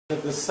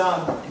Of the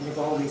Son, and of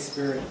the Holy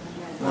Spirit.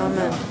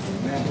 Amen.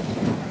 Amen.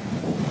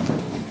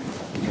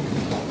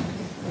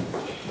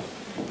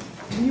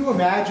 Can you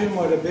imagine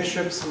what a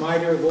bishop's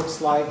mitre looks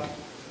like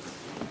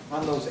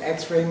on those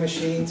X-ray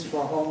machines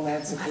for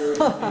Homeland Security?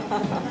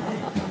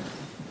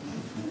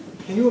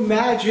 Can you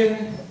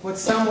imagine what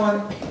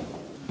someone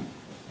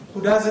who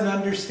doesn't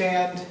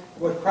understand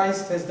what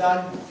Christ has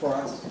done for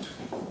us,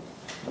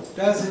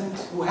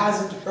 who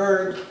hasn't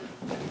heard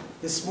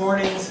this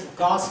morning's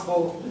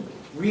gospel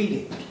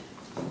reading,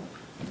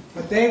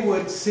 what they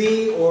would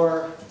see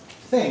or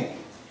think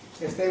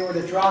if they were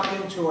to drop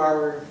into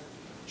our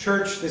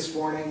church this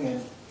morning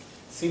and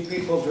see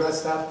people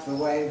dressed up the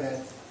way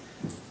that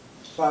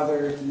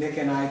Father Nick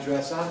and I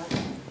dress up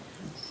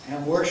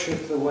and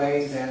worship the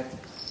way that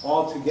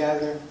all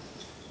together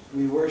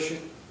we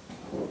worship.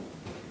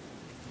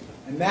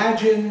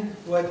 Imagine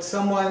what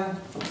someone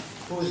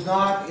who's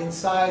not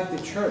inside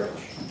the church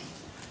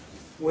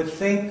would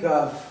think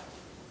of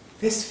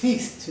this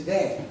feast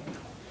today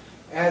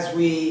as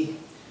we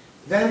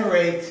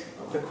venerate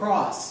the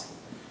cross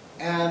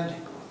and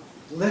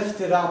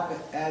lift it up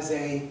as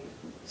a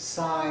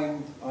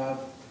sign of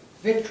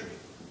victory,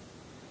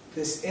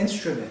 this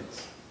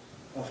instrument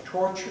of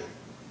torture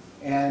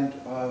and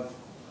of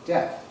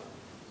death.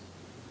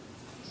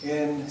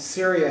 In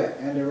Syria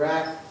and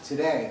Iraq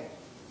today,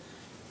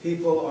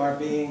 people are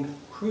being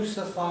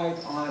crucified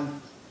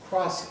on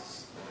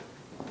crosses,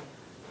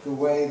 the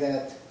way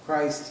that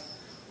Christ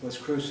was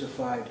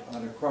crucified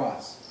on a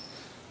cross.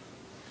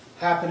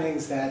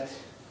 Happenings that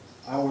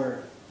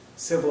our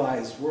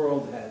civilized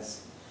world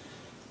has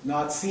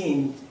not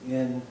seen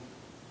in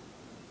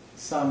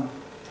some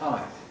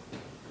time.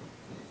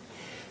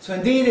 So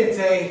indeed it's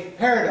a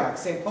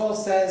paradox. St. Paul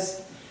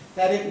says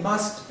that it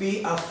must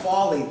be a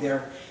folly.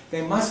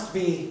 They must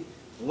be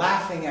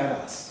laughing at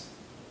us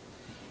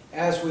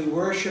as we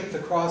worship the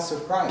cross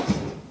of Christ,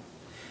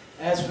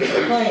 as we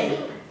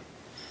claim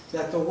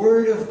that the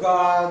Word of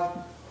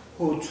God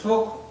who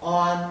took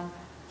on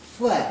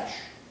flesh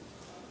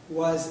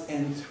was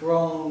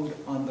enthroned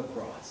on the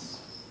cross.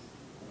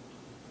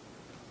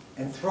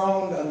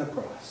 Enthroned on the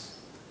cross.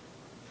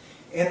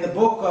 In the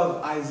book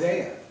of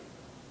Isaiah,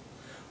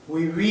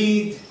 we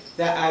read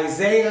that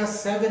Isaiah,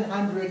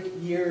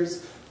 700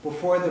 years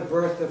before the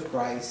birth of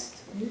Christ,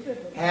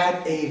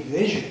 had a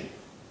vision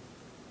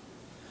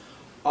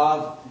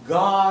of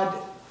God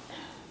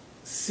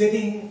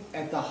sitting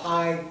at the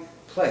high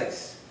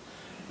place.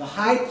 The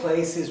high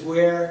place is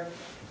where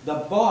the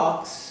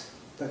box,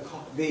 the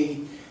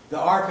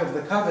Ark of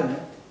the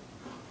Covenant,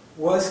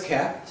 was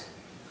kept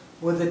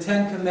with the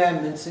Ten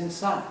Commandments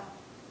inside.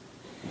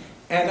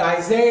 And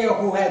Isaiah,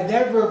 who had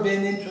never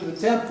been into the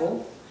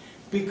temple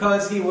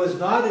because he was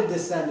not a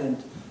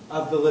descendant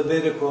of the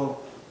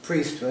Levitical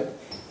priesthood,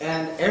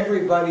 and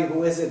everybody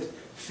who isn't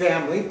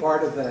family,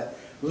 part of the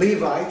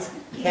Levites,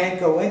 can't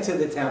go into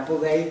the temple.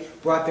 They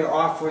brought their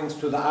offerings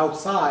to the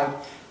outside,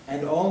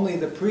 and only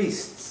the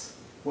priests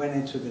went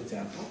into the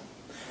temple.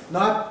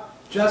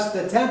 Not just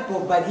the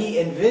temple, but he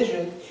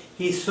envisioned,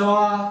 he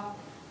saw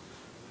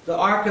the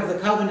Ark of the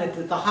Covenant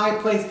at the high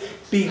place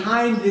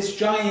behind this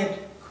giant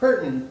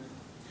curtain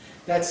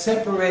that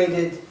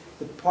separated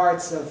the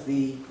parts of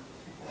the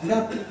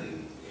temple.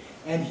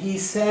 And he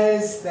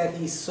says that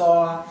he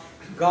saw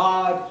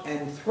God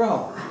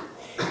enthroned.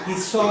 He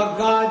saw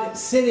God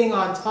sitting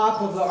on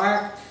top of the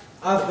Ark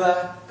of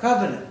the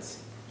Covenant,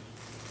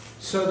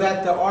 so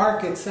that the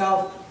Ark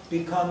itself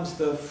becomes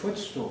the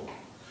footstool,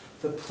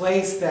 the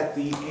place that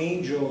the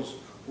angels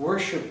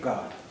worship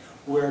God,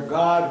 where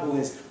God, who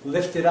is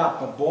lifted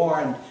up,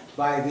 borne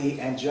by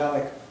the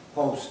angelic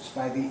hosts,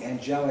 by the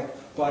angelic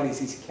bodies.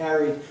 He's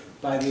carried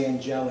by the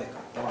angelic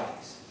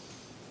bodies.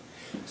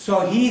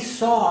 So he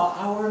saw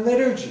our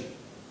liturgy.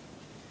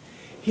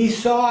 He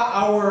saw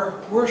our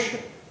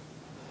worship.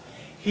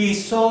 He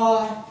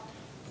saw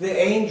the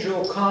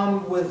angel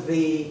come with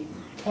the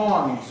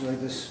tongs or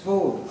the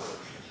spoon,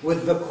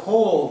 with the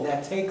coal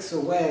that takes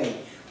away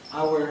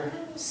our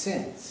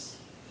sins,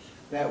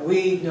 that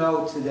we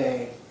know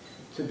today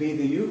to be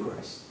the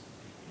Eucharist,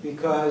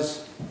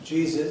 because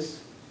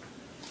Jesus,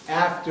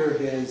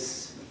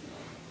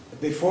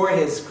 before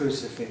his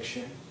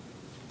crucifixion,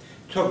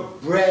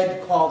 took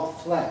bread called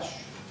flesh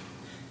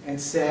and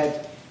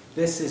said,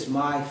 "This is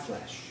my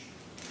flesh,"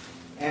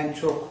 and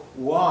took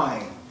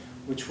wine,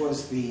 which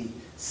was the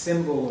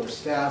symbol or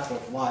staff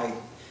of life,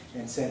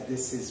 and said,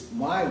 "This is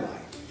my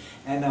life.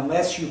 And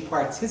unless you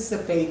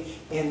participate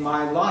in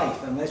my life,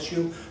 unless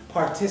you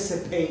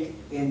participate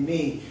in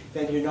me,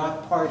 then you're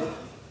not part of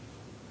me."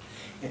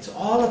 It's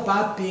all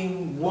about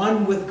being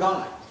one with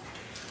God,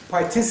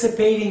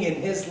 participating in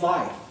his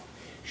life,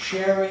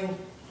 sharing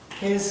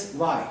his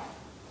life.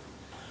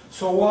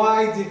 So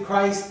why did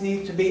Christ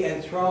need to be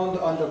enthroned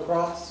on the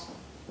cross?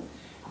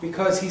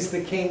 Because he's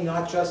the king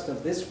not just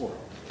of this world,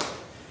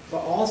 but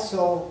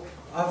also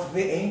of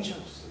the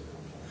angels,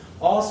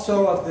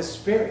 also of the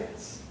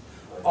spirits,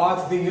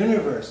 of the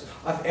universe,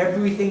 of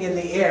everything in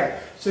the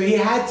air. So he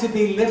had to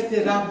be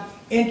lifted up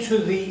into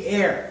the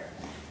air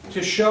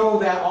to show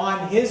that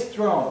on his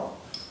throne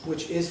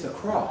which is the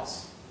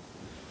cross,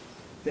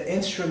 the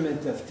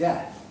instrument of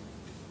death,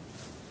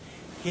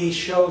 he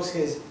shows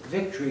his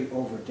victory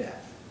over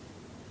death,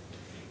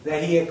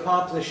 that he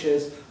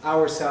accomplishes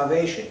our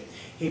salvation.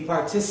 He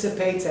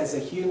participates as a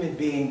human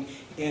being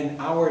in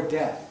our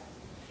death.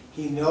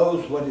 He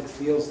knows what it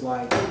feels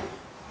like.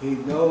 He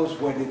knows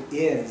what it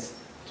is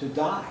to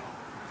die,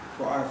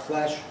 for our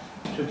flesh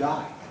to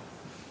die.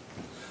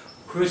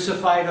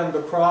 Crucified on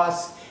the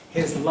cross,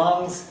 his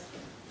lungs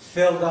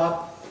filled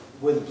up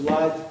with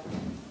blood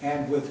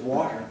and with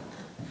water,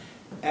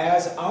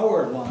 as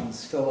our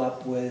lungs fill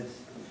up with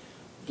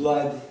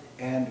blood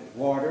and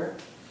water,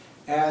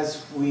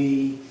 as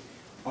we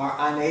are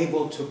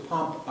unable to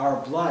pump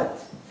our blood.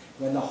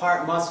 When the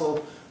heart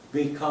muscle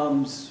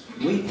becomes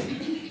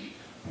weakened,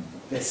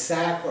 the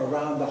sac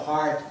around the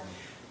heart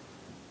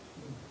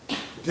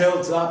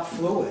builds up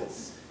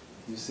fluids,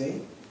 you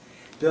see?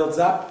 Builds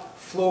up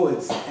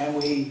fluids, and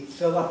we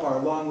fill up our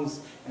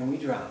lungs and we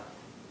drown.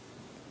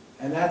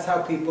 And that's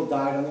how people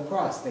died on the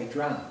cross. They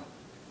drowned.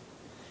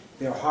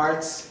 Their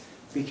hearts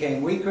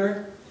became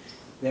weaker,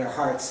 their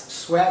hearts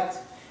sweat,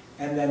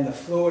 and then the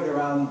fluid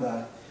around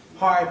the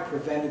heart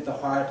prevented the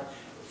heart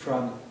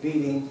from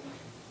beating,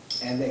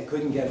 and they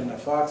couldn't get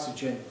enough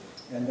oxygen,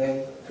 and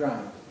they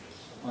drowned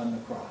on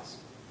the cross.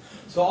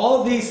 So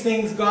all of these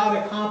things God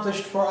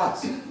accomplished for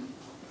us,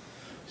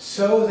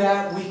 so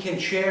that we can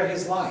share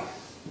his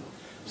life,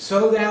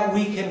 so that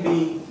we can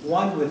be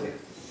one with him.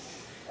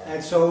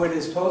 And so it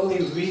is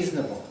totally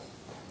reasonable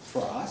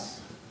for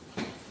us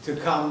to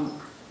come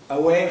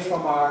away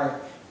from our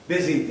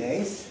busy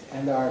days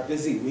and our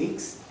busy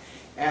weeks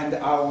and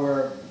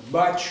our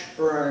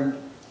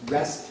much-earned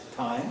rest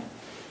time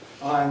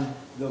on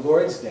the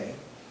Lord's Day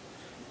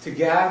to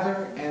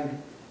gather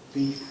and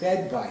be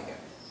fed by him.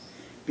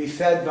 Be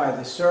fed by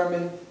the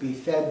sermon, be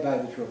fed by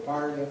the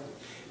Traparta,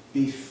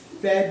 be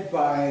fed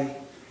by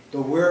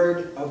the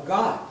Word of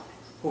God,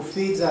 who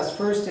feeds us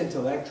first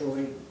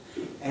intellectually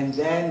and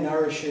then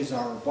nourishes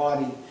our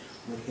body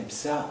with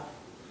himself,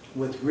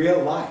 with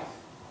real life,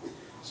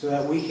 so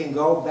that we can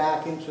go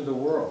back into the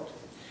world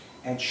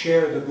and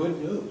share the good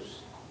news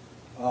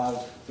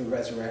of the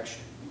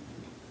resurrection.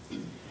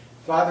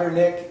 Father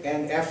Nick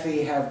and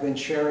Effie have been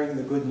sharing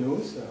the good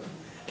news of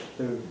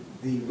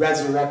the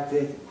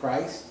resurrected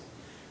Christ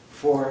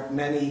for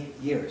many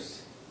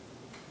years.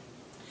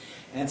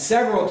 And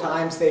several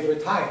times they've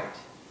retired.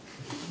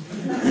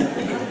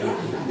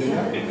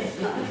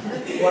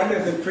 One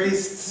of the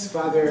priests,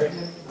 Father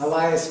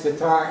Elias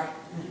Bitar,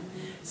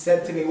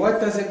 said to me, "What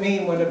does it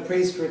mean when a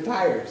priest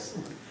retires?"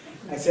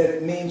 I said,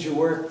 "It means you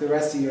work the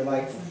rest of your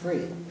life for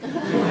free."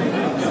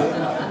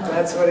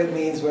 That's what it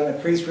means when a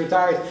priest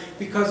retires.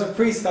 Because a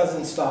priest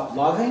doesn't stop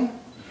loving,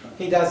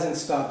 he doesn't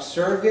stop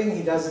serving,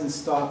 he doesn't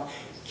stop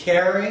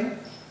caring.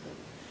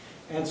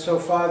 And so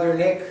Father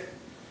Nick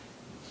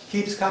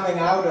keeps coming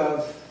out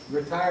of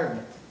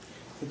retirement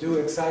to do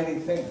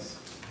exciting things,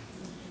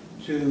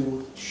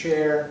 to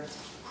share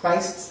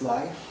Christ's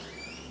life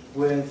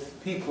with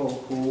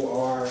people who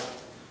are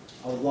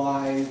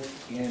alive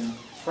in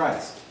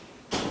Christ.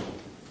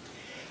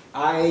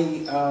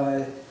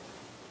 I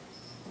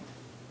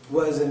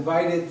was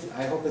invited,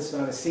 I hope it's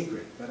not a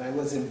secret, but I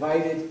was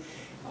invited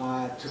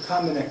to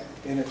come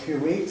in a few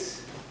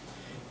weeks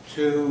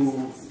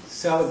to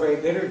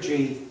celebrate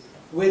liturgy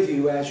with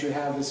you as you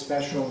have a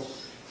special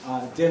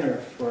dinner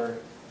for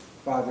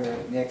Father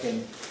Nick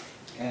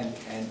and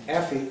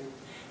Effie.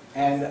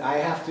 And I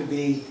have to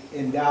be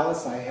in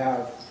Dallas. I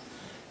have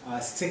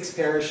 6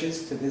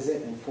 parishes to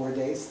visit in 4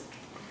 days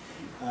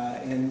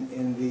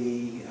in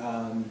the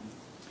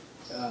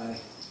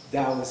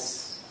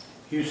Dallas,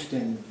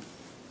 Houston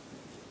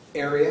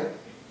area.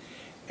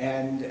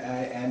 And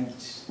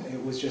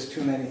it was just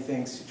too many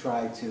things to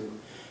try to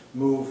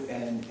move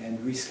and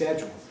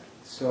reschedule.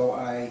 So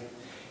I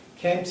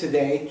came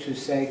today to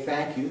say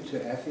thank you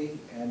to Effie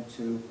and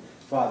to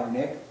Father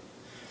Nick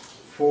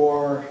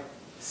for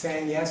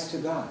saying yes to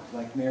God,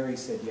 like Mary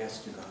said yes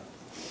to God.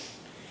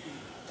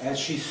 As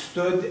she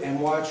stood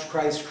and watched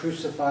Christ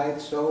crucified,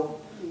 so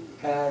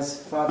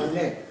has Father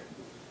Nick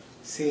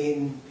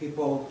seen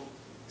people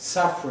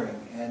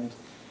suffering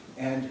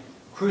and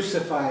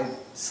crucified,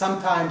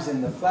 sometimes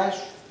in the flesh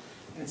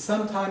and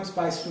sometimes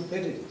by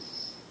stupidity,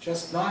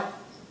 just not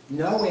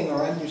knowing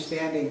or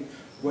understanding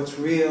what's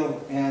real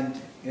and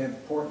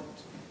important.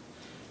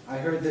 I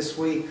heard this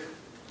week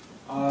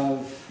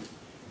of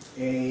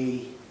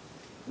a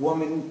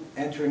woman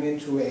entering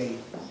into a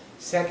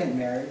second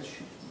marriage,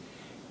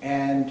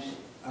 and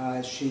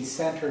she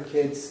sent her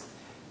kids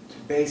to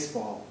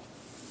baseball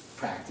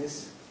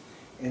practice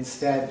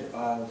instead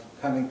of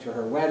coming to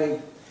her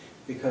wedding,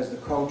 because the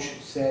coach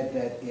said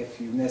that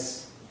if you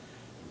miss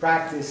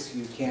practice,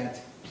 you can't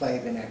play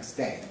the next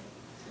day.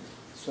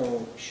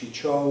 So she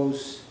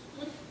chose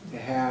to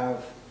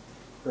have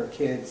her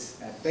kids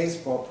at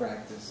baseball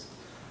practice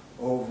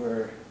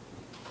over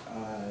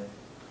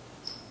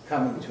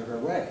coming to her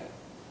wedding.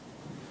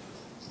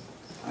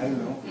 I don't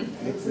know.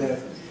 It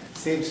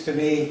seems to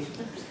me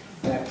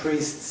that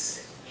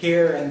priests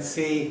hear and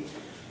see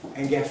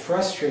and get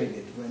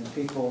frustrated when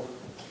people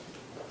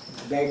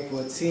make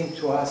what seem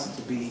to us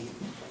to be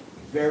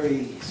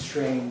very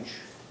strange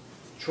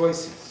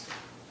choices.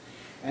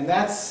 And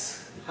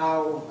that's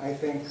how I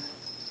think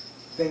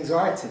things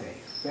are today,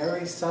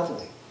 very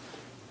subtly.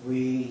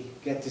 We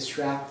get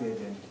distracted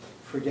and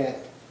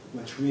forget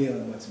what's real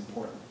and what's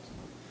important.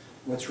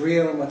 What's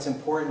real and what's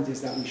important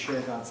is that we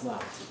share God's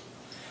love,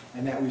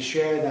 and that we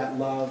share that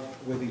love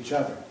with each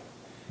other,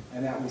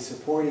 and that we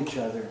support each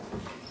other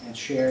and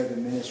share the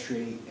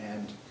ministry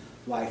and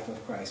life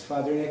of Christ.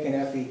 Father Nick and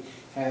Effie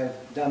have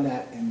done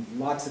that in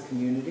lots of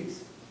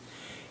communities,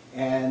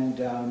 and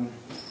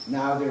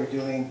now they're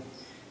doing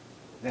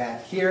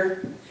that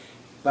here,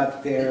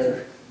 but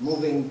they're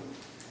moving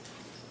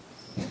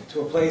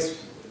to a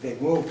place, they've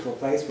moved to a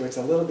place where it's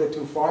a little bit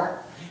too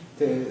far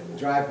to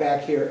drive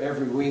back here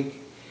every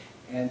week,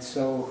 and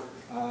so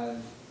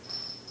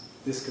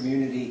this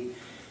community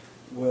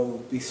will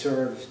be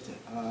served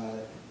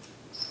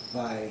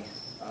by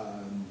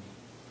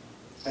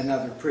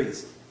another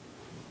priest.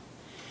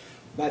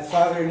 But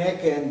Father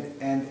Nick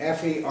and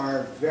Effie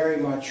are very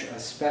much a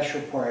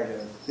special part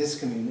of this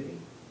community.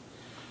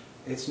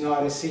 It's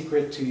not a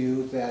secret to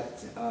you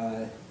that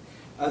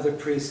other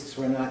priests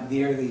were not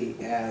nearly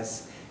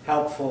as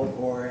helpful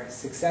or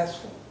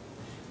successful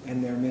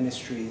in their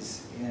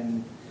ministries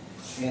in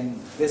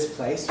this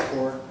place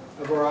for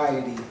a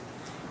variety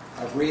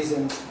of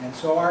reasons. And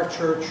so our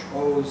church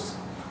owes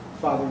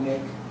Father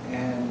Nick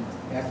and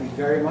Effie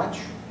very much.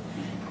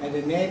 And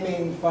in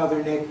naming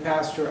Father Nick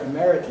Pastor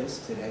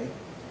Emeritus today,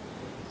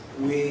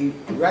 we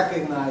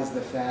recognize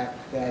the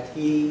fact that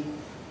he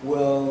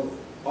will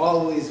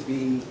always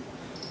be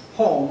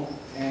home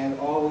and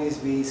always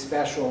be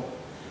special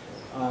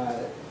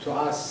to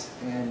us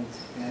and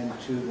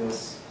to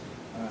this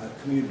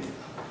community.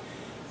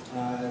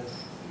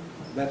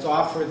 Let's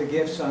offer the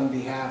gifts on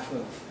behalf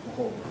of the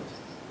whole world.